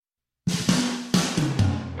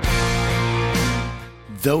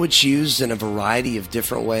Though it's used in a variety of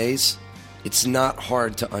different ways, it's not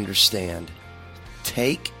hard to understand.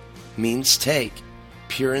 Take means take,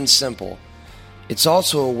 pure and simple. It's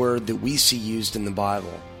also a word that we see used in the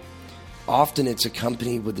Bible. Often it's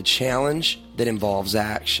accompanied with a challenge that involves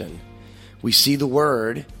action. We see the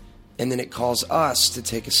word, and then it calls us to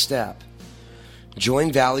take a step.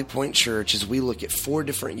 Join Valley Point Church as we look at 4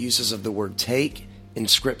 different uses of the word take in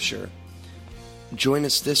Scripture. Join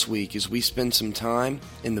us this week as we spend some time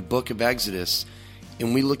in the book of Exodus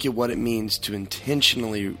and we look at what it means to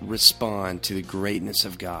intentionally respond to the greatness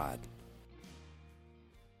of God.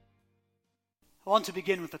 I want to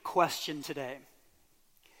begin with a question today,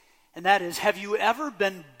 and that is, have you ever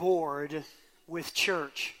been bored with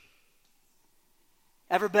church?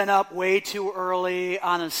 Ever been up way too early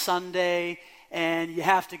on a Sunday and you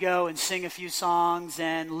have to go and sing a few songs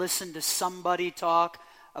and listen to somebody talk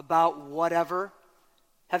about whatever?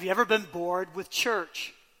 Have you ever been bored with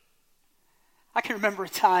church? I can remember a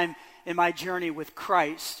time in my journey with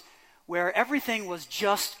Christ where everything was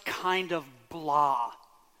just kind of blah.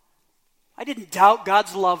 I didn't doubt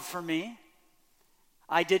God's love for me.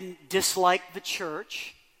 I didn't dislike the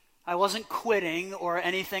church. I wasn't quitting or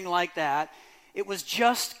anything like that. It was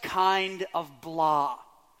just kind of blah.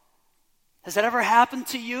 Has that ever happened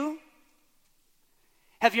to you?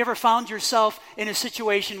 Have you ever found yourself in a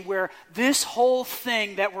situation where this whole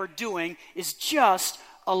thing that we're doing is just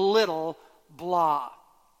a little blah?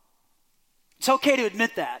 It's okay to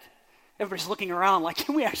admit that. Everybody's looking around like,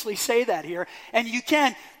 can we actually say that here? And you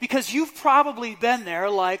can, because you've probably been there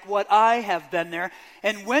like what I have been there.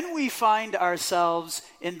 And when we find ourselves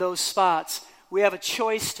in those spots, we have a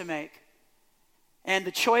choice to make. And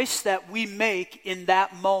the choice that we make in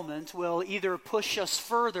that moment will either push us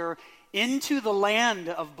further into the land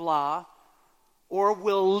of blah, or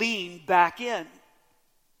will lean back in.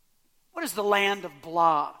 What is the land of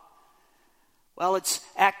blah? Well, it's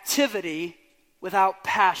activity without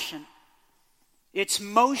passion. It's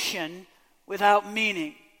motion without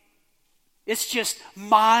meaning. It's just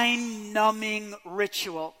mind-numbing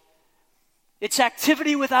ritual. It's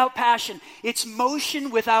activity without passion. It's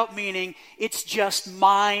motion without meaning. It's just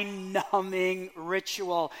mind-numbing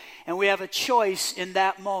ritual. And we have a choice in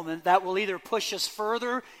that moment that will either push us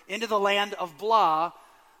further into the land of blah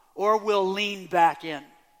or will lean back in.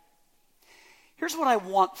 Here's what I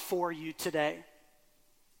want for you today.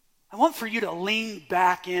 I want for you to lean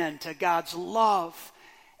back into God's love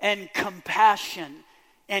and compassion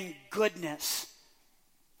and goodness.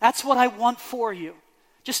 That's what I want for you.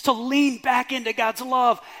 Just to lean back into God's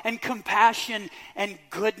love and compassion and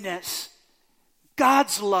goodness.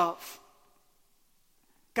 God's love.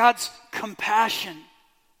 God's compassion.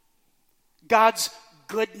 God's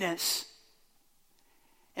goodness.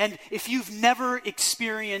 And if you've never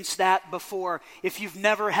experienced that before, if you've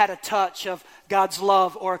never had a touch of God's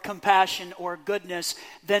love or compassion or goodness,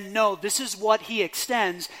 then know this is what He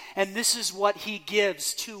extends and this is what He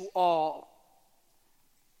gives to all.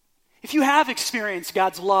 If you have experienced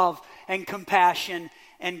God's love and compassion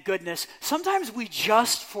and goodness, sometimes we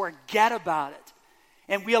just forget about it.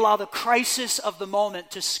 And we allow the crisis of the moment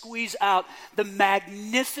to squeeze out the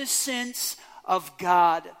magnificence of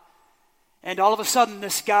God. And all of a sudden,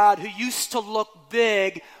 this God who used to look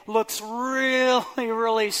big looks really,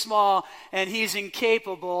 really small, and He's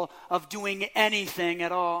incapable of doing anything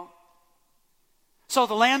at all. So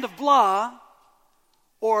the land of blah,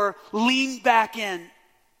 or lean back in.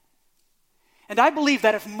 And I believe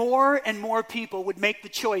that if more and more people would make the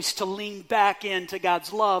choice to lean back into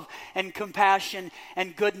God's love and compassion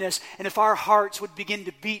and goodness, and if our hearts would begin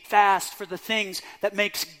to beat fast for the things that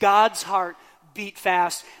makes God's heart beat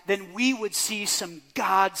fast, then we would see some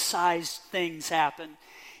God-sized things happen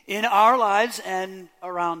in our lives and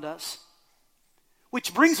around us.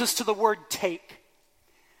 Which brings us to the word take.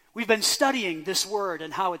 We've been studying this word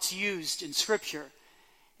and how it's used in Scripture.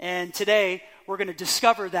 And today, we're going to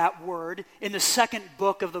discover that word in the second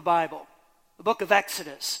book of the Bible, the book of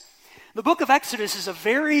Exodus. The book of Exodus is a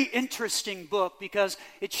very interesting book because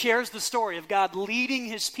it shares the story of God leading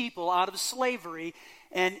His people out of slavery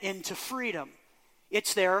and into freedom.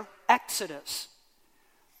 It's their Exodus.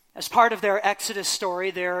 As part of their Exodus story,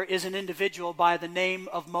 there is an individual by the name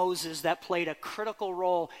of Moses that played a critical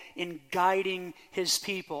role in guiding his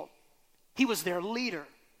people. He was their leader.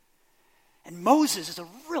 And Moses is a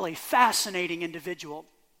really fascinating individual.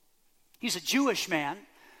 He's a Jewish man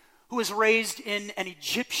who was raised in an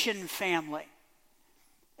Egyptian family.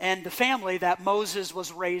 And the family that Moses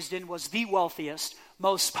was raised in was the wealthiest,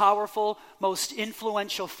 most powerful, most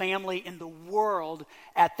influential family in the world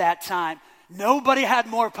at that time. Nobody had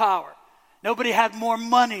more power. Nobody had more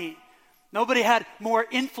money Nobody had more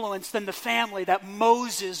influence than the family that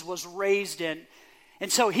Moses was raised in.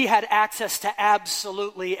 And so he had access to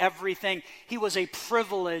absolutely everything. He was a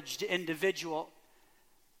privileged individual.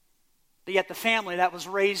 But yet the family that was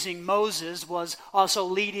raising Moses was also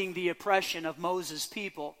leading the oppression of Moses'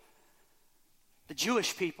 people, the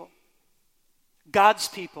Jewish people, God's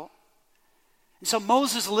people. And so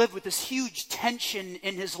Moses lived with this huge tension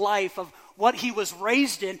in his life of what he was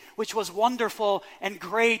raised in, which was wonderful and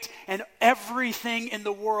great and everything in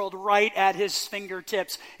the world right at his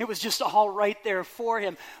fingertips. It was just all right there for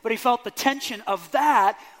him. But he felt the tension of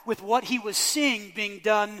that with what he was seeing being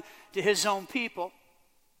done to his own people.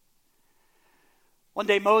 One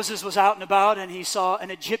day Moses was out and about and he saw an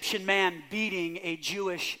Egyptian man beating a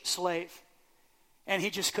Jewish slave. And he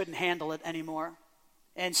just couldn't handle it anymore.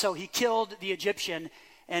 And so he killed the Egyptian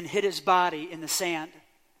and hid his body in the sand.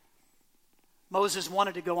 Moses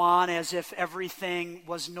wanted to go on as if everything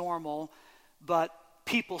was normal, but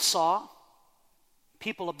people saw,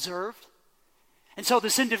 people observed. And so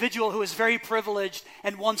this individual who was very privileged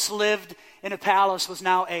and once lived in a palace was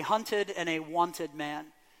now a hunted and a wanted man.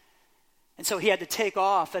 And so he had to take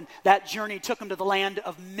off, and that journey took him to the land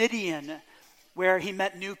of Midian, where he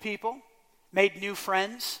met new people, made new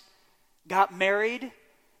friends, got married,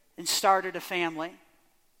 and started a family.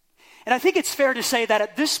 And I think it's fair to say that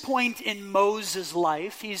at this point in Moses'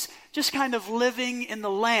 life, he's just kind of living in the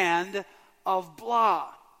land of blah.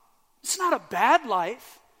 It's not a bad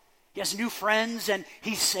life. He has new friends, and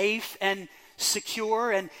he's safe and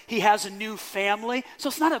secure, and he has a new family. So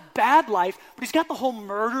it's not a bad life, but he's got the whole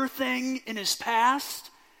murder thing in his past.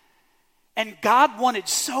 And God wanted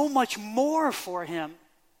so much more for him,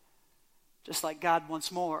 just like God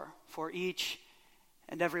wants more for each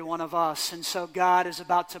and every one of us. And so God is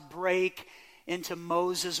about to break into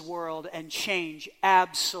Moses' world and change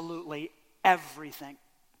absolutely everything.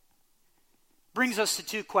 Brings us to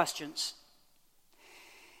two questions.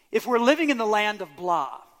 If we're living in the land of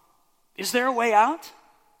blah, is there a way out?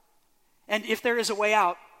 And if there is a way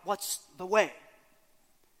out, what's the way?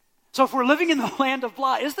 So if we're living in the land of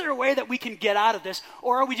blah, is there a way that we can get out of this?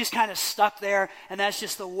 Or are we just kind of stuck there and that's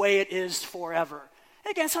just the way it is forever?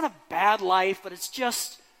 And again, it's not a bad life, but it's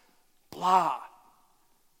just blah.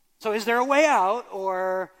 So is there a way out,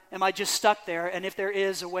 or am I just stuck there? And if there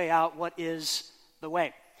is a way out, what is the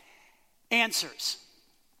way? Answers.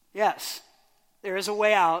 Yes, there is a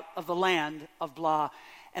way out of the land of blah.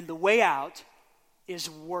 And the way out is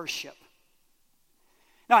worship.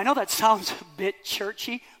 Now, I know that sounds a bit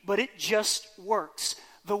churchy, but it just works.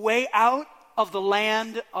 The way out of the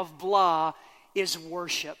land of blah is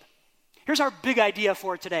worship. Here's our big idea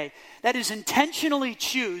for today. That is, intentionally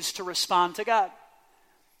choose to respond to God.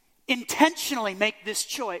 Intentionally make this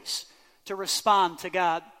choice to respond to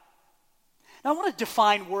God. Now, I want to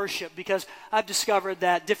define worship because I've discovered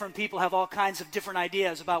that different people have all kinds of different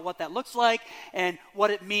ideas about what that looks like and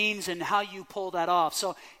what it means and how you pull that off.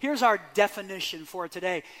 So here's our definition for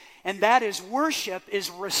today. And that is, worship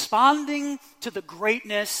is responding to the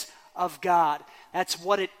greatness of God. That's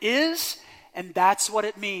what it is, and that's what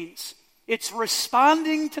it means. It's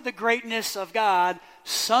responding to the greatness of God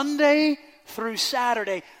Sunday through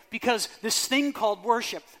Saturday, because this thing called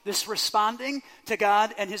worship, this responding to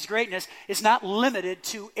God and His greatness, is not limited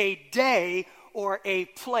to a day or a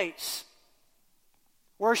place.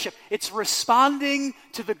 Worship, it's responding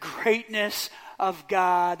to the greatness of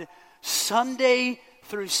God Sunday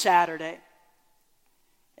through Saturday.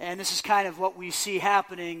 And this is kind of what we see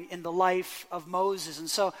happening in the life of Moses. And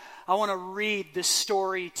so I want to read this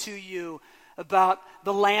story to you about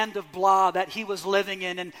the land of blah that he was living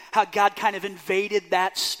in and how God kind of invaded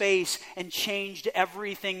that space and changed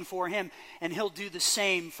everything for him. And He'll do the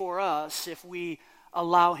same for us if we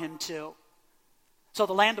allow Him to. So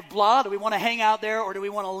the land of blah, do we want to hang out there, or do we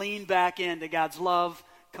want to lean back into God's love,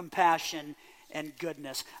 compassion, and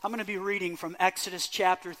goodness? I'm going to be reading from Exodus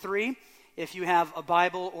chapter 3. If you have a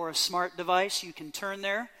Bible or a smart device, you can turn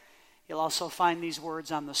there. You'll also find these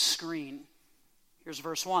words on the screen. Here's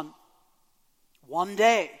verse 1. One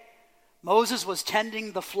day, Moses was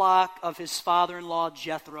tending the flock of his father-in-law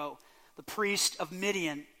Jethro, the priest of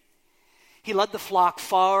Midian. He led the flock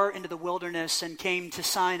far into the wilderness and came to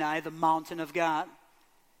Sinai, the mountain of God.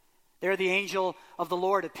 There the angel of the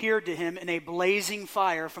Lord appeared to him in a blazing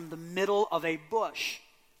fire from the middle of a bush.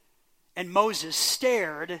 And Moses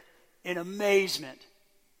stared in amazement.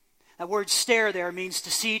 That word stare there means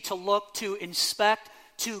to see, to look, to inspect,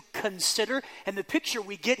 to consider. And the picture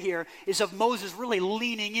we get here is of Moses really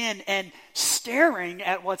leaning in and staring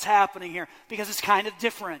at what's happening here, because it's kind of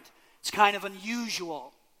different. It's kind of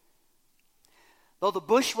unusual. Though the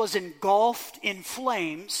bush was engulfed in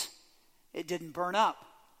flames, it didn't burn up.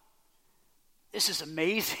 This is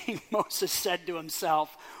amazing, Moses said to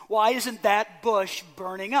himself. Why isn't that bush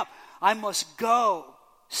burning up? I must go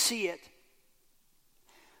see it.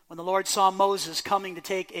 When the Lord saw Moses coming to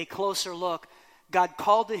take a closer look, God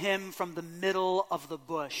called to him from the middle of the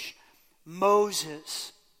bush,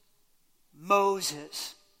 Moses,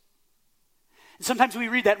 Moses. And sometimes we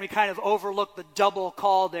read that and we kind of overlook the double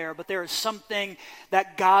call there, but there is something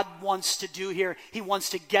that God wants to do here. He wants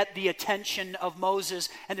to get the attention of Moses,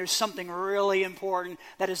 and there's something really important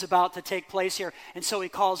that is about to take place here. And so he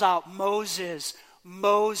calls out, Moses,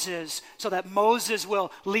 Moses, so that Moses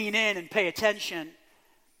will lean in and pay attention.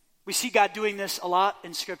 We see God doing this a lot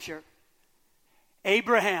in Scripture.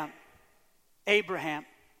 Abraham, Abraham.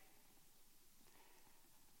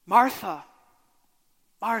 Martha,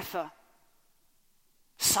 Martha.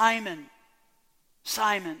 Simon,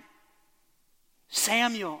 Simon.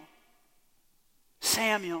 Samuel,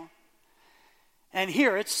 Samuel. And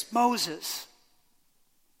here it's Moses.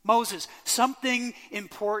 Moses. Something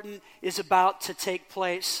important is about to take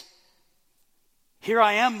place. Here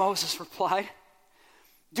I am, Moses replied.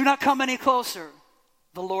 Do not come any closer,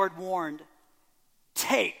 the Lord warned.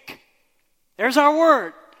 Take. There's our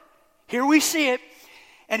word. Here we see it.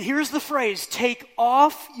 And here's the phrase, take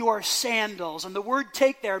off your sandals. And the word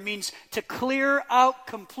take there means to clear out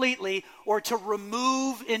completely or to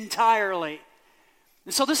remove entirely.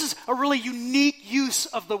 And so this is a really unique use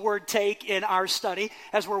of the word take in our study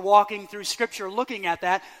as we're walking through Scripture looking at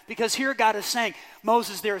that, because here God is saying,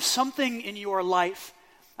 Moses, there is something in your life.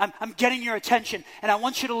 I'm getting your attention, and I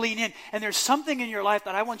want you to lean in. And there's something in your life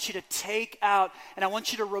that I want you to take out, and I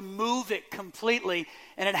want you to remove it completely.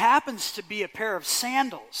 And it happens to be a pair of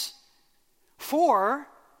sandals. For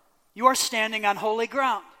you are standing on holy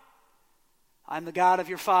ground. I'm the God of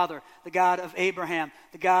your father, the God of Abraham,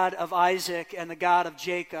 the God of Isaac, and the God of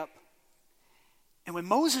Jacob. And when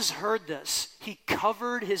Moses heard this, he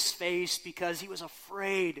covered his face because he was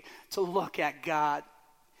afraid to look at God.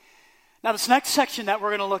 Now, this next section that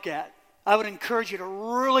we're going to look at, I would encourage you to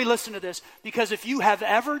really listen to this, because if you have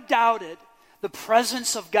ever doubted the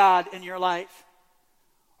presence of God in your life,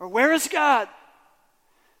 or where is God?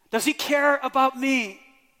 Does he care about me?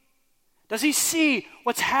 Does he see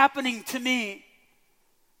what's happening to me?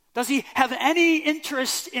 Does he have any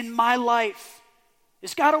interest in my life?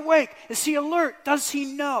 Is God awake? Is he alert? Does he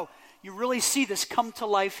know? You really see this come to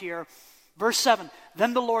life here. Verse 7,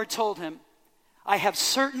 then the Lord told him, I have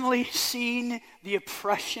certainly seen the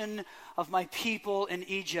oppression of my people in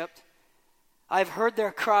Egypt. I have heard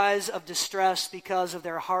their cries of distress because of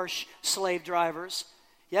their harsh slave drivers.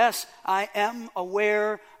 Yes, I am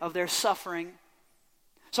aware of their suffering.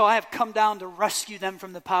 So I have come down to rescue them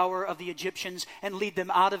from the power of the Egyptians and lead them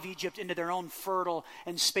out of Egypt into their own fertile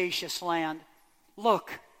and spacious land.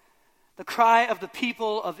 Look, the cry of the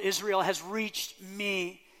people of Israel has reached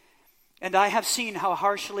me, and I have seen how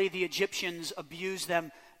harshly the Egyptians abuse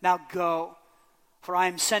them. Now go, for I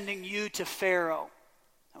am sending you to Pharaoh.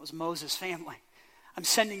 That was Moses' family. I'm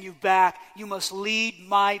sending you back. You must lead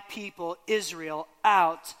my people, Israel,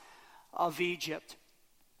 out of Egypt.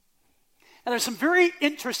 Now, there's some very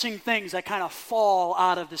interesting things that kind of fall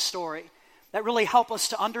out of this story that really help us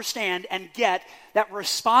to understand and get that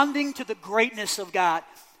responding to the greatness of God,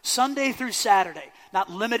 Sunday through Saturday, not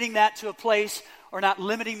limiting that to a place or not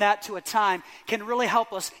limiting that to a time, can really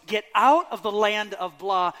help us get out of the land of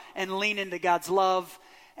blah and lean into God's love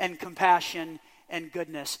and compassion and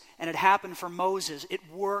goodness. And it happened for Moses. It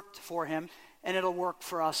worked for him, and it'll work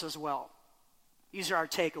for us as well. These are our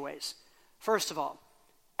takeaways. First of all,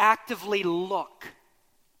 actively look.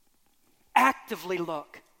 Actively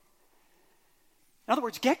look. In other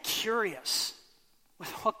words, get curious with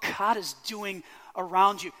what God is doing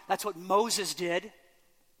around you. That's what Moses did.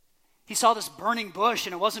 He saw this burning bush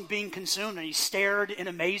and it wasn't being consumed, and he stared in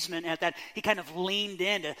amazement at that. He kind of leaned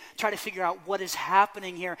in to try to figure out what is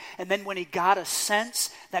happening here. And then when he got a sense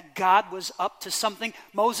that God was up to something,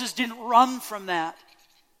 Moses didn't run from that.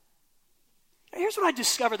 Here's what I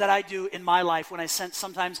discovered that I do in my life when I sense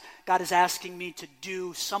sometimes God is asking me to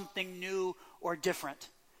do something new or different.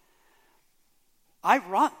 I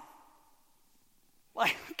run.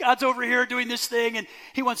 Like, God's over here doing this thing and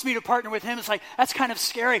he wants me to partner with him. It's like, that's kind of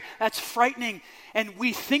scary. That's frightening. And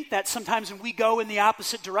we think that sometimes, and we go in the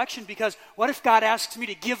opposite direction, because what if God asks me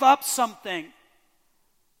to give up something?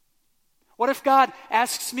 What if God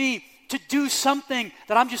asks me to do something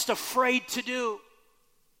that I'm just afraid to do?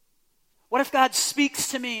 What if God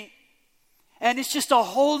speaks to me And it's just a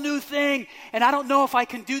whole new thing, and I don't know if I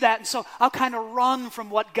can do that. And so I'll kind of run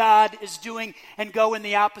from what God is doing and go in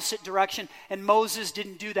the opposite direction. And Moses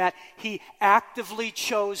didn't do that. He actively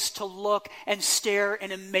chose to look and stare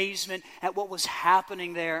in amazement at what was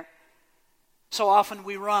happening there. So often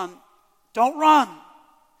we run. Don't run.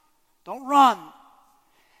 Don't run.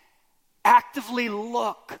 Actively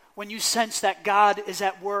look when you sense that God is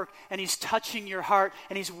at work and He's touching your heart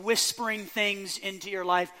and He's whispering things into your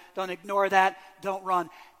life. Don't ignore that. Don't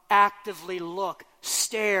run. Actively look.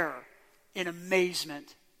 Stare in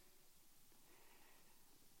amazement.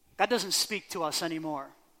 God doesn't speak to us anymore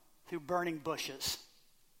through burning bushes.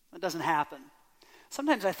 That doesn't happen.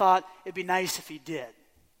 Sometimes I thought it'd be nice if He did.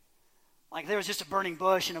 Like there was just a burning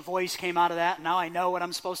bush and a voice came out of that, and now I know what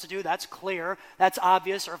I'm supposed to do. That's clear. That's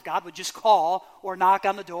obvious. Or if God would just call or knock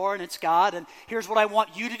on the door and it's God, and here's what I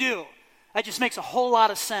want you to do. That just makes a whole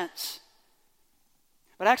lot of sense.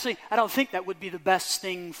 But actually, I don't think that would be the best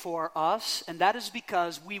thing for us, and that is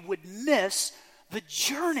because we would miss the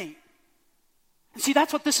journey. And see,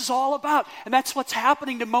 that's what this is all about, and that's what's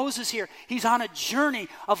happening to Moses here. He's on a journey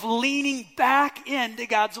of leaning back into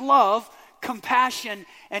God's love, compassion,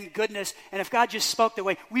 and goodness. And if God just spoke that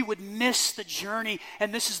way, we would miss the journey.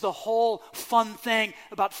 And this is the whole fun thing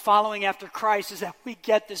about following after Christ, is that we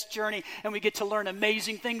get this journey and we get to learn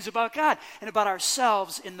amazing things about God and about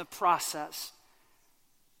ourselves in the process.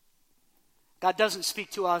 God doesn't speak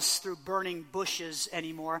to us through burning bushes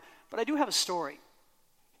anymore, but I do have a story.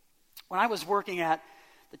 When I was working at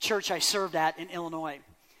the church I served at in Illinois,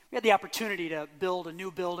 we had the opportunity to build a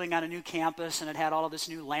new building on a new campus, and it had all of this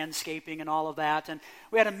new landscaping and all of that. And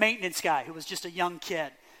we had a maintenance guy who was just a young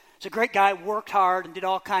kid. He's a great guy, worked hard, and did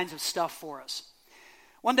all kinds of stuff for us.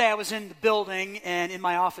 One day I was in the building and in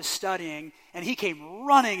my office studying, and he came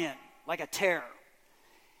running in like a terror.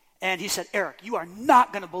 And he said, "Eric, you are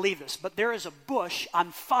not going to believe this, but there is a bush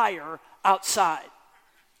on fire outside."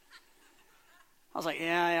 I was like,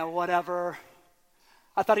 yeah, whatever.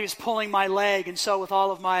 I thought he was pulling my leg, and so with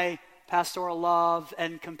all of my pastoral love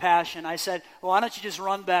and compassion, I said, well, why don't you just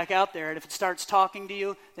run back out there, and if it starts talking to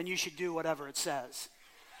you, then you should do whatever it says.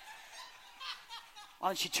 Why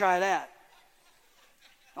don't you try that?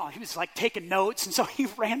 Oh, he was like taking notes, and so he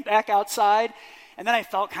ran back outside, and then I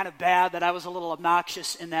felt kind of bad that I was a little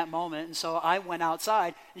obnoxious in that moment, and so I went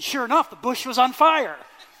outside, and sure enough, the bush was on fire.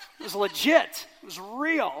 It was legit. It was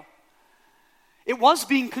real. It was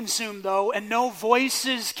being consumed, though, and no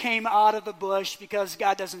voices came out of the bush because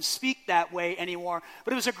God doesn't speak that way anymore.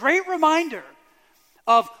 But it was a great reminder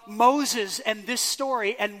of Moses and this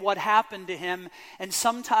story and what happened to him. And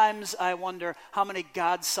sometimes I wonder how many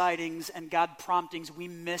God sightings and God promptings we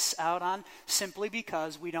miss out on simply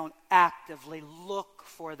because we don't actively look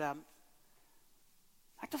for them.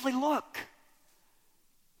 Actively look.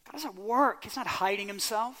 God doesn't work. He's not hiding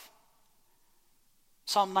Himself.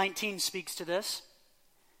 Psalm 19 speaks to this.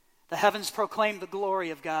 The heavens proclaim the glory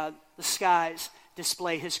of God. The skies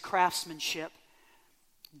display His craftsmanship.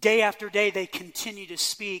 Day after day they continue to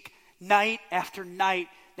speak. Night after night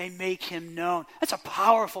they make Him known. That's a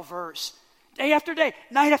powerful verse. Day after day,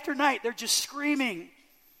 night after night, they're just screaming.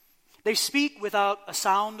 They speak without a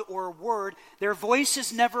sound or a word. Their voice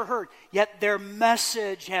is never heard, yet their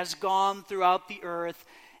message has gone throughout the earth,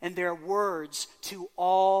 and their words to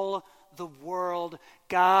all the world.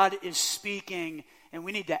 God is speaking, and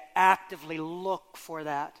we need to actively look for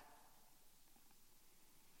that.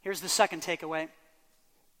 Here's the second takeaway,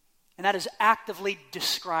 and that is actively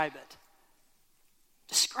describe it.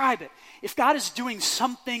 Describe it. If God is doing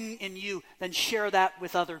something in you, then share that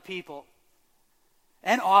with other people.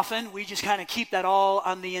 And often we just kind of keep that all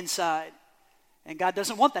on the inside. And God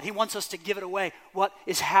doesn't want that. He wants us to give it away, what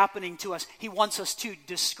is happening to us. He wants us to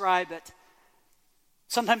describe it.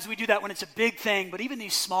 Sometimes we do that when it's a big thing, but even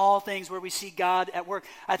these small things where we see God at work,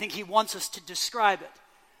 I think He wants us to describe it.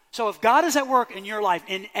 So if God is at work in your life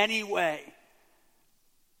in any way,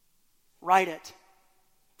 write it,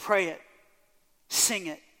 pray it, sing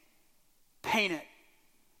it, paint it,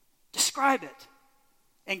 describe it,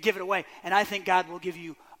 and give it away. And I think God will give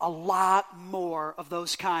you a lot more of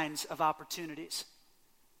those kinds of opportunities.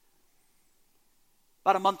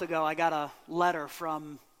 About a month ago, I got a letter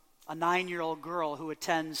from a 9-year-old girl who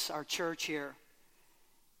attends our church here.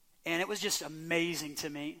 And it was just amazing to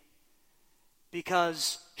me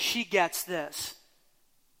because she gets this,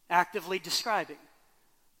 actively describing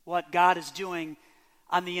what God is doing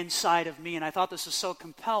on the inside of me. And I thought this was so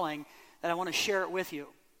compelling that I want to share it with you.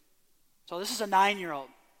 So this is a 9-year-old,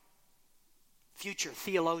 future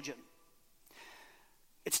theologian.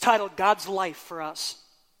 It's titled, God's Life for Us.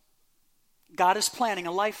 God is planning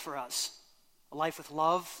a life for us, a life with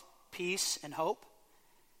love peace, and hope?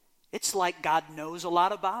 It's like God knows a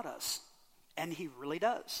lot about us, and he really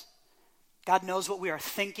does. God knows what we are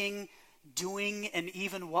thinking, doing, and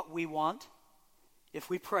even what we want. If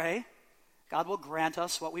we pray, God will grant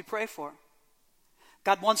us what we pray for.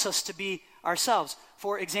 God wants us to be ourselves.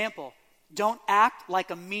 For example, don't act like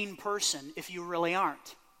a mean person if you really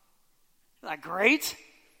aren't. Isn't that great?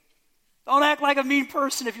 Don't act like a mean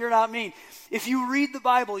person if you're not mean. If you read the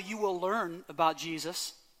Bible, you will learn about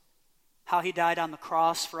Jesus, how he died on the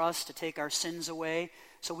cross for us to take our sins away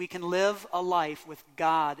so we can live a life with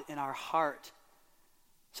God in our heart.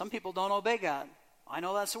 Some people don't obey God. I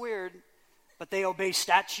know that's weird, but they obey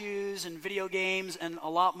statues and video games and a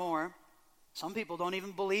lot more. Some people don't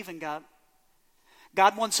even believe in God.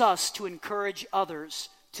 God wants us to encourage others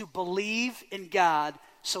to believe in God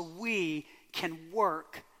so we can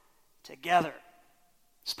work together.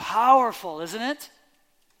 It's powerful, isn't it?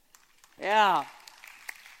 Yeah.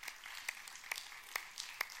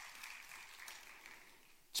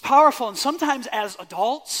 It's powerful, and sometimes as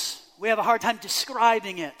adults, we have a hard time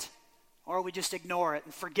describing it, or we just ignore it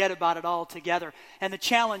and forget about it altogether. And the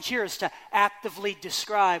challenge here is to actively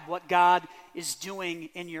describe what God is doing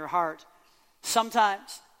in your heart.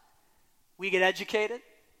 Sometimes we get educated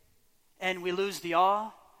and we lose the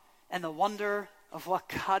awe and the wonder of what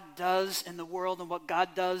God does in the world and what God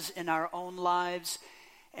does in our own lives,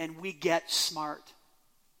 and we get smart.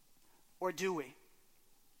 Or do we?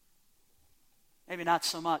 Maybe not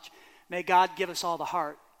so much. May God give us all the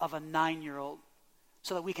heart of a 9-year-old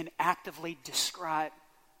so that we can actively describe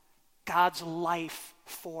God's life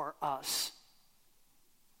for us.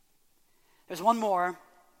 There's one more,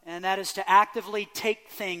 and that is to actively take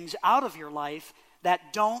things out of your life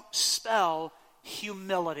that don't spell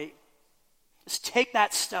humility. Just take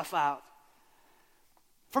that stuff out.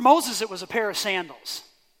 For Moses, it was a pair of sandals.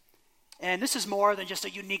 And this is more than just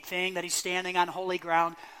a unique thing that he's standing on holy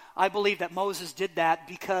ground. I believe that Moses did that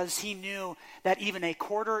because he knew that even a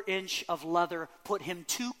 1/4 inch of leather put him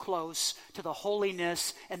too close to the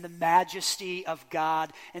holiness and the majesty of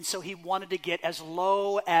God. And so he wanted to get as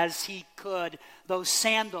low as he could. Those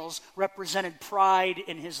sandals represented pride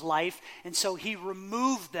in his life, and so he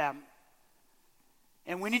removed them.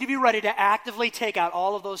 And we need to be ready to actively take out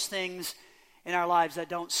all of those things in our lives that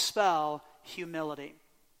don't spell humility.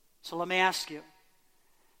 So let me ask you,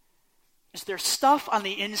 is there stuff on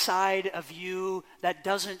the inside of you that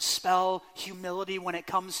doesn't spell humility when it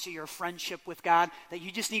comes to your friendship with God that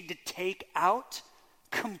you just need to take out,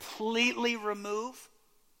 completely remove?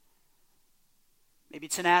 Maybe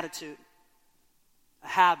it's an attitude, a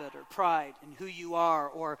habit, or pride in who you are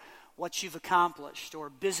or what you've accomplished, or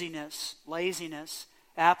busyness, laziness,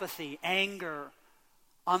 apathy, anger,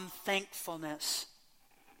 unthankfulness.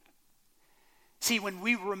 See, when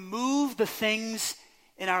we remove the things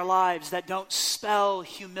in our lives that don't spell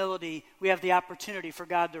humility, we have the opportunity for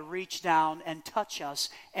God to reach down and touch us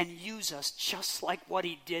and use us just like what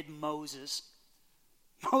he did Moses.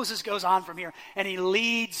 Moses goes on from here and he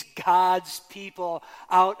leads God's people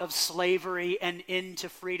out of slavery and into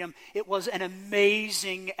freedom. It was an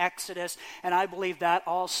amazing exodus, and I believe that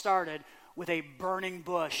all started with a burning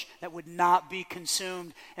bush that would not be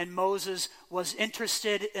consumed. And Moses was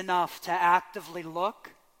interested enough to actively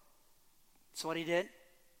look. That's what he did.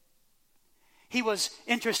 He was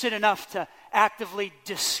interested enough to actively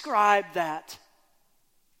describe that.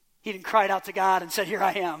 He didn't cry out to God and said, "Here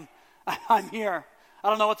I am. I'm here. I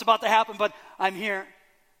don't know what's about to happen, but I'm here."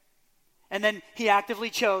 And then he actively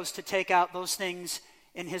chose to take out those things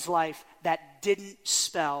in his life that didn't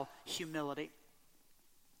spell humility.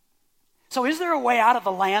 So is there a way out of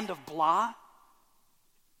the land of blah?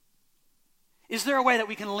 Is there a way that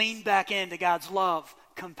we can lean back into God's love,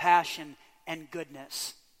 compassion, and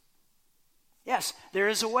goodness? Yes, there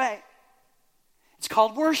is a way. It's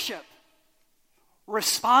called worship.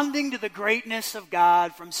 Responding to the greatness of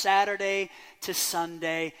God from Saturday to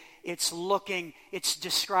Sunday. It's looking, it's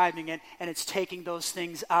describing it, and it's taking those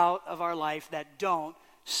things out of our life that don't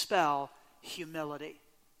spell humility.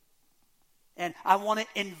 And I want to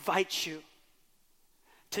invite you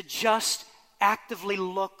to just actively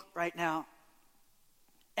look right now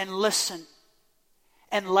and listen.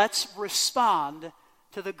 And let's respond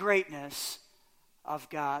to the greatness of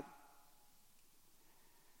God.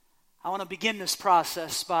 I want to begin this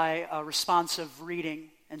process by a responsive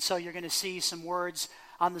reading. And so you're going to see some words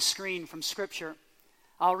on the screen from Scripture.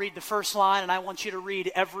 I'll read the first line, and I want you to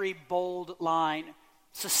read every bold line.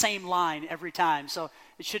 It's the same line every time, so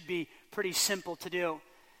it should be pretty simple to do.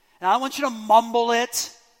 And I want you to mumble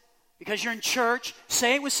it because you're in church.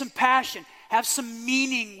 Say it with some passion. have some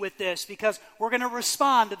meaning with this, because we're going to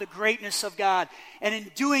respond to the greatness of God. And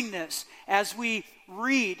in doing this, as we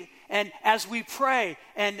read and as we pray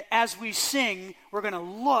and as we sing, we're going to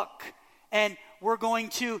look and we're going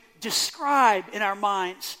to describe in our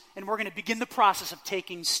minds, and we're going to begin the process of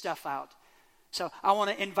taking stuff out. So I want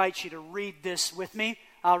to invite you to read this with me.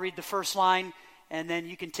 I'll read the first line, and then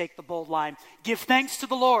you can take the bold line. Give thanks to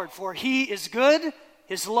the Lord, for he is good,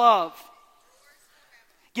 his love.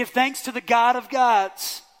 Give thanks to the God of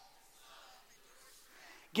gods.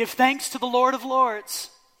 Give thanks to the Lord of lords.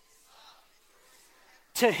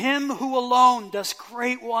 To him who alone does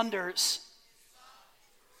great wonders,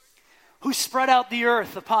 who spread out the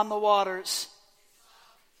earth upon the waters,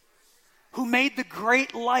 who made the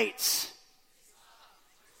great lights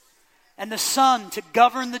and the sun to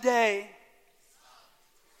govern the day,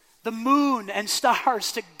 the moon and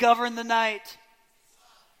stars to govern the night.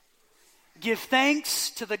 Give thanks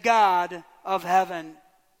to the God of heaven.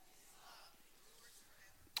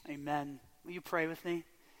 Amen. Will you pray with me?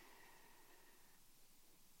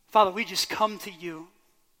 Father, we just come to you,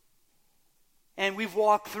 and we've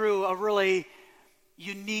walked through a really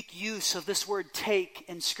unique use of this word take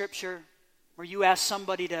in Scripture, where you ask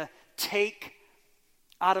somebody to take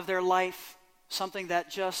out of their life something that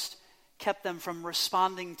just kept them from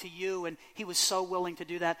responding to you, and he was so willing to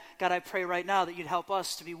do that. God, I pray right now that you'd help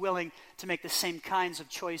us to be willing to make the same kinds of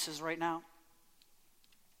choices right now.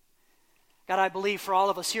 God, I believe for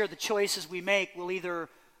all of us here, the choices we make will either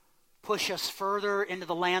push us further into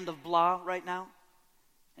the land of blah right now,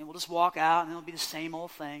 and we'll just walk out and it'll be the same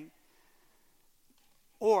old thing,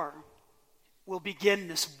 or we'll begin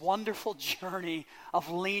this wonderful journey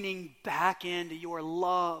of leaning back into your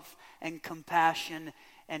love and compassion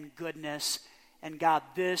and goodness. And God,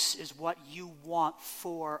 this is what you want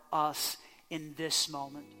for us in this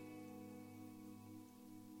moment.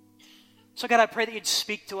 So God, I pray that you'd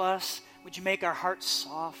speak to us. Would you make our hearts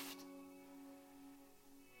soft?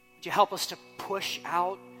 Would you help us to push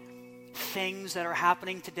out things that are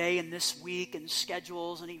happening today and this week, and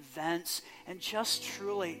schedules and events, and just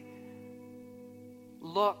truly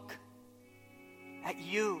look at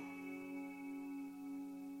you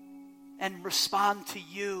and respond to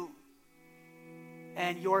you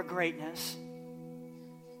and your greatness.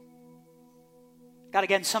 God,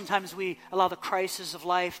 again, sometimes we allow the crisis of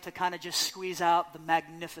life to kind of just squeeze out the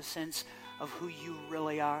magnificence of who you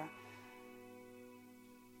really are.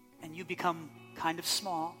 And you become kind of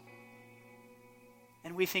small.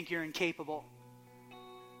 And we think you're incapable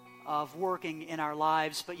of working in our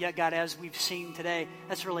lives. But yet, God, as we've seen today,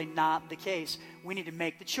 that's really not the case. We need to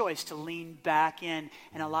make the choice to lean back in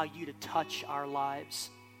and allow you to touch our lives.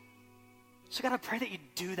 So God, I pray that you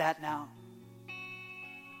do that now.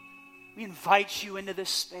 We invite you into this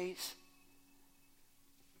space.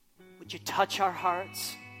 Would you touch our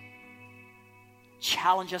hearts?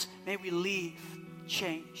 Challenge us. May we leave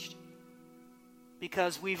changed,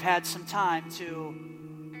 because we've had some time to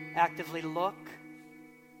actively look,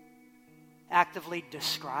 actively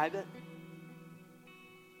describe it,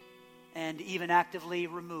 and even actively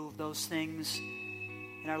remove those things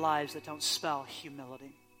in our lives that don't spell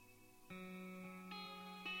humility.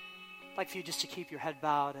 I'd like for you just to keep your head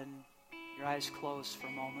bowed and your eyes closed for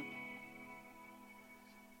a moment.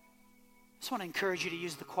 I just want to encourage you to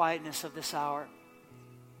use the quietness of this hour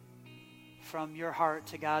from your heart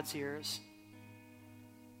to God's ears.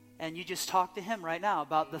 And you just talk to him right now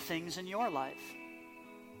about the things in your life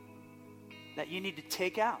that you need to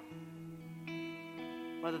take out.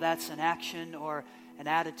 Whether that's an action or an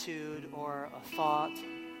attitude or a thought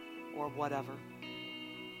or whatever.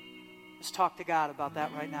 Just talk to God about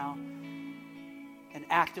that right now. And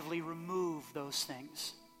actively remove those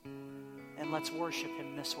things. And let's worship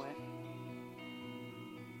him this way.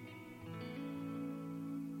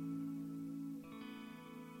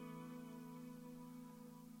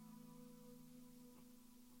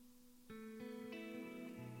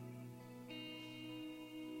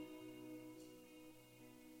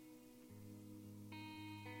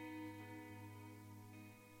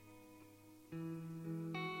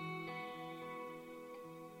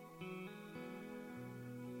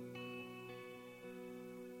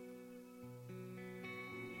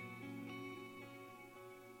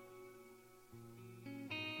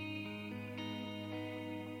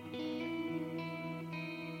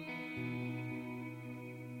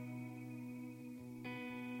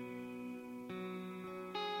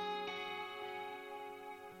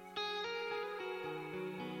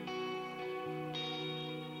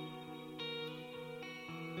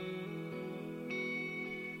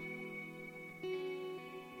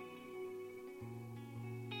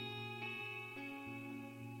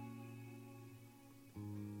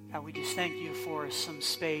 God, we just thank you for some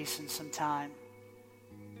space and some time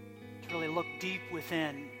to really look deep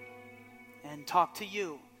within and talk to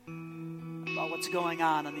you about what's going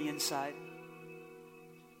on the inside.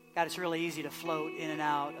 God, it's really easy to float in and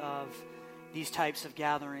out of these types of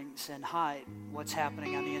gatherings and hide what's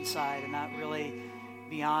happening on the inside and not really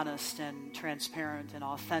be honest and transparent and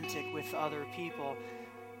authentic with other people.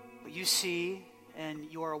 But you see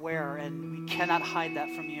and you are aware, and we cannot hide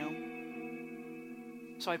that from you.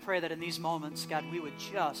 So I pray that in these moments, God, we would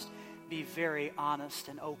just be very honest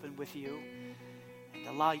and open with you and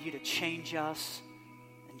allow you to change us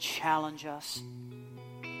and challenge us.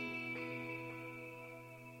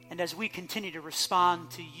 And as we continue to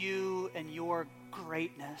respond to you and your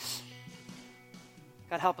greatness,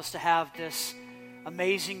 God, help us to have this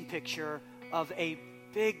amazing picture of a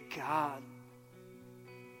big God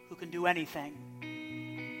who can do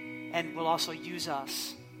anything and will also use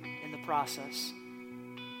us in the process.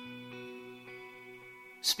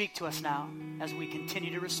 Speak to us now as we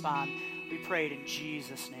continue to respond. We pray it in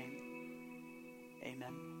Jesus' name.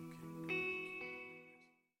 Amen.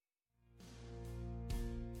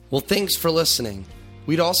 Well, thanks for listening.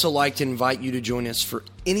 We'd also like to invite you to join us for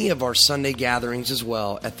any of our Sunday gatherings as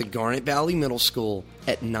well at the Garnet Valley Middle School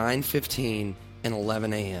at 9:15 and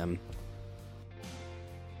 11 a.m.